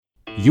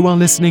You are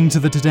listening to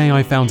the Today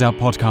I Found Out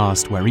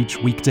podcast, where each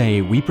weekday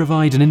we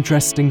provide an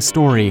interesting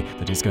story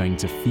that is going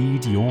to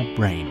feed your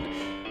brain.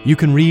 You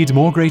can read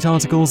more great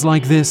articles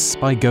like this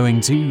by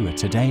going to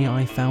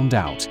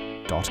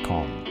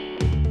todayifoundout.com.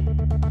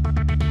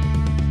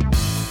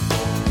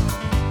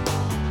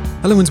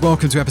 Hello and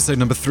welcome to episode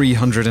number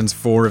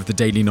 304 of the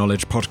Daily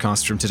Knowledge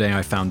podcast from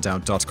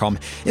todayifoundout.com.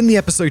 In the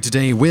episode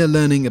today, we're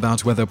learning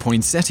about whether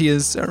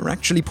poinsettias are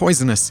actually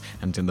poisonous,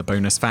 and in the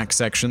bonus facts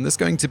section, there's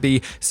going to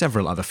be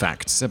several other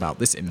facts about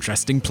this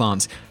interesting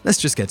plant. Let's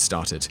just get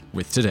started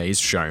with today's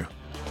show.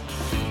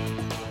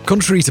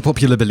 Contrary to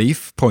popular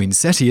belief,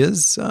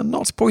 poinsettias are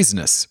not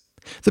poisonous.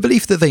 The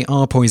belief that they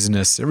are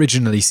poisonous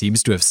originally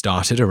seems to have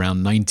started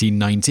around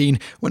 1919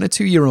 when a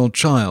 2-year-old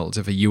child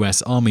of a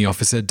US Army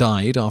officer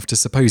died after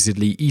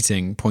supposedly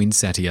eating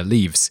poinsettia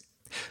leaves.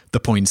 The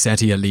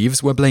poinsettia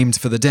leaves were blamed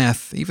for the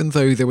death, even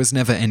though there was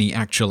never any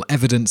actual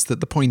evidence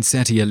that the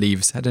poinsettia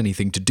leaves had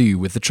anything to do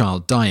with the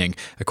child dying,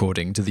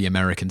 according to the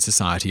American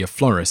Society of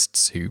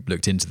Florists, who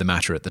looked into the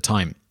matter at the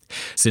time.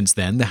 Since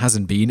then, there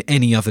hasn't been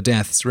any other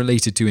deaths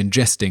related to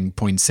ingesting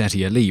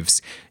poinsettia leaves.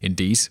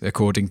 Indeed,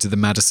 according to the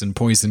Madison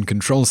Poison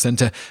Control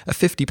Center, a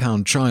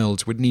 50-pound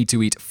child would need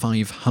to eat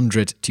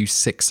 500 to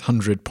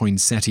 600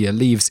 poinsettia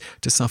leaves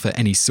to suffer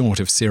any sort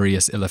of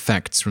serious ill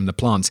effects from the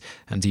plant,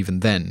 and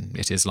even then,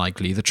 it is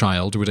likely the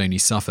child would only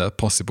suffer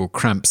possible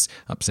cramps,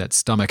 upset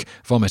stomach,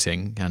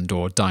 vomiting,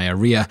 and/or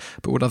diarrhea,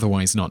 but would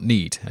otherwise not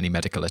need any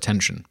medical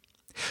attention.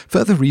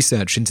 Further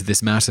research into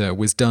this matter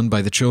was done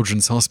by the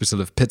Children's Hospital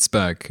of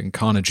Pittsburgh and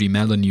Carnegie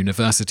Mellon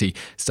University,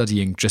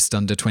 studying just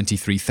under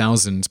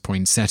 23,000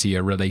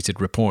 poinsettia-related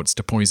reports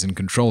to poison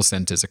control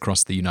centers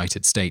across the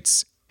United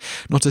States.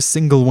 Not a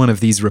single one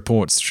of these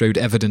reports showed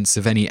evidence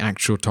of any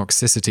actual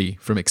toxicity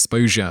from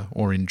exposure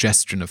or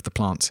ingestion of the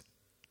plant.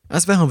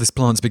 As for how this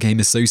plant became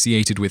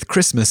associated with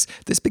Christmas,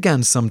 this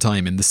began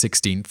sometime in the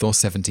 16th or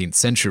 17th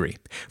century.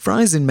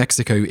 Friars in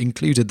Mexico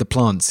included the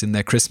plants in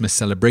their Christmas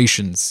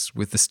celebrations,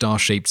 with the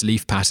star-shaped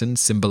leaf pattern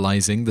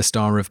symbolizing the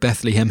Star of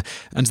Bethlehem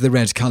and the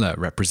red color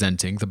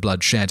representing the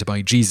blood shed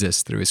by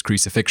Jesus through his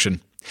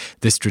crucifixion.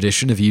 This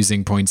tradition of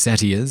using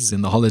poinsettias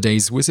in the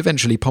holidays was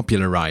eventually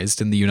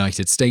popularized in the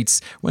United States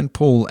when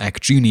Paul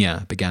Eck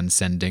Jr. began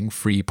sending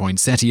free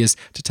poinsettias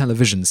to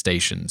television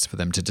stations for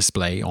them to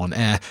display on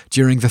air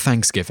during the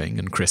Thanksgiving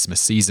and Christmas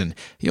season.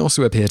 He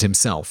also appeared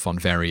himself on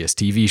various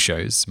TV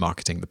shows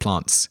marketing the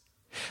plants.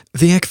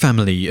 The Eck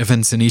family of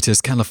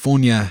Encinitas,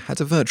 California, had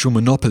a virtual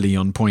monopoly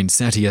on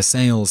poinsettia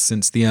sales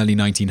since the early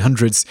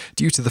 1900s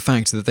due to the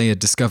fact that they had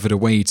discovered a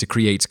way to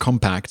create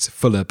compact,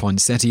 fuller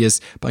poinsettias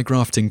by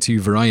grafting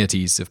two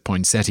varieties of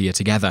poinsettia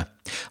together.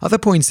 Other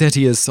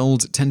poinsettias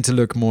sold tend to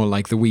look more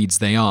like the weeds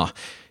they are.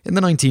 In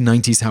the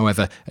 1990s,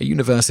 however, a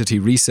university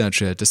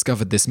researcher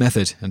discovered this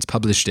method and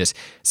published it.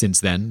 Since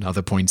then,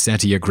 other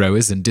poinsettia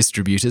growers and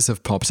distributors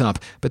have popped up,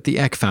 but the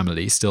Eck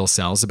family still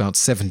sells about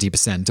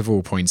 70% of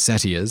all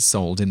poinsettias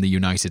sold in the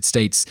United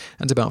States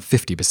and about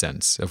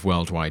 50% of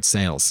worldwide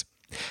sales.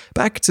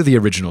 Back to the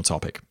original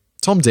topic.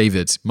 Tom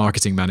David,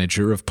 marketing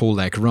manager of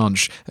Paul Eck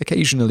Ranch,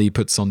 occasionally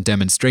puts on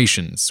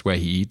demonstrations where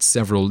he eats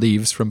several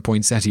leaves from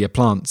poinsettia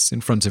plants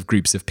in front of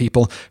groups of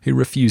people who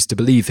refuse to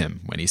believe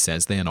him when he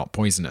says they are not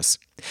poisonous.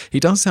 He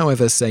does,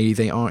 however, say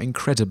they are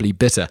incredibly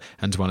bitter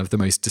and one of the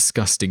most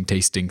disgusting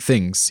tasting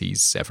things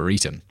he's ever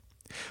eaten.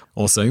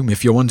 Also,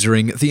 if you're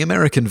wondering, the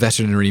American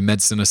Veterinary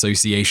Medicine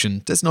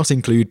Association does not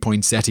include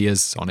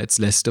poinsettias on its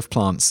list of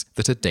plants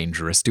that are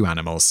dangerous to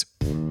animals.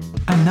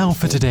 And now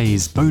for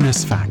today's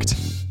bonus fact.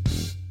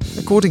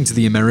 According to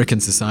the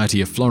American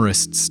Society of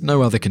Florists,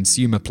 no other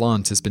consumer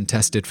plant has been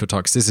tested for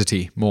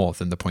toxicity more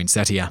than the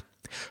poinsettia.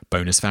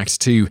 Bonus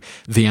fact 2.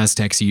 The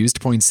Aztecs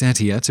used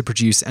poinsettia to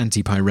produce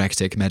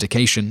antipyrectic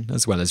medication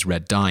as well as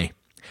red dye.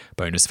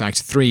 Bonus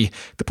fact 3.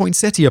 The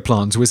poinsettia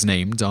plant was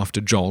named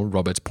after Joel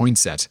Robert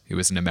Poinsett, who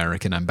was an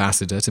American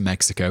ambassador to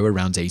Mexico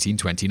around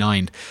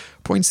 1829.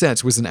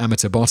 Poinsett was an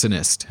amateur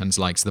botanist and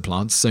liked the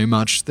plants so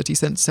much that he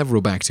sent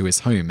several back to his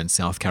home in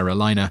South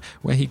Carolina,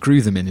 where he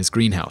grew them in his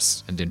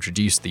greenhouse and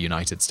introduced the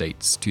United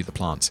States to the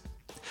plant.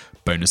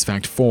 Bonus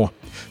fact 4.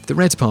 The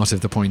red part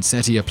of the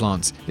poinsettia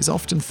plant is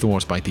often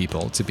thought by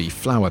people to be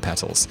flower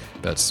petals,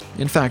 but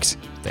in fact,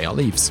 they are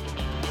leaves.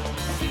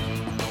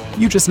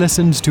 You just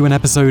listened to an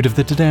episode of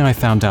the Today I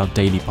Found Out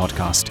Daily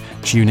podcast.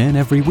 Tune in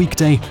every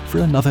weekday for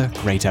another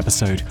great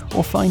episode,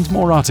 or find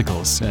more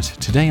articles at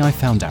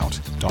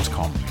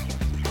todayifoundout.com.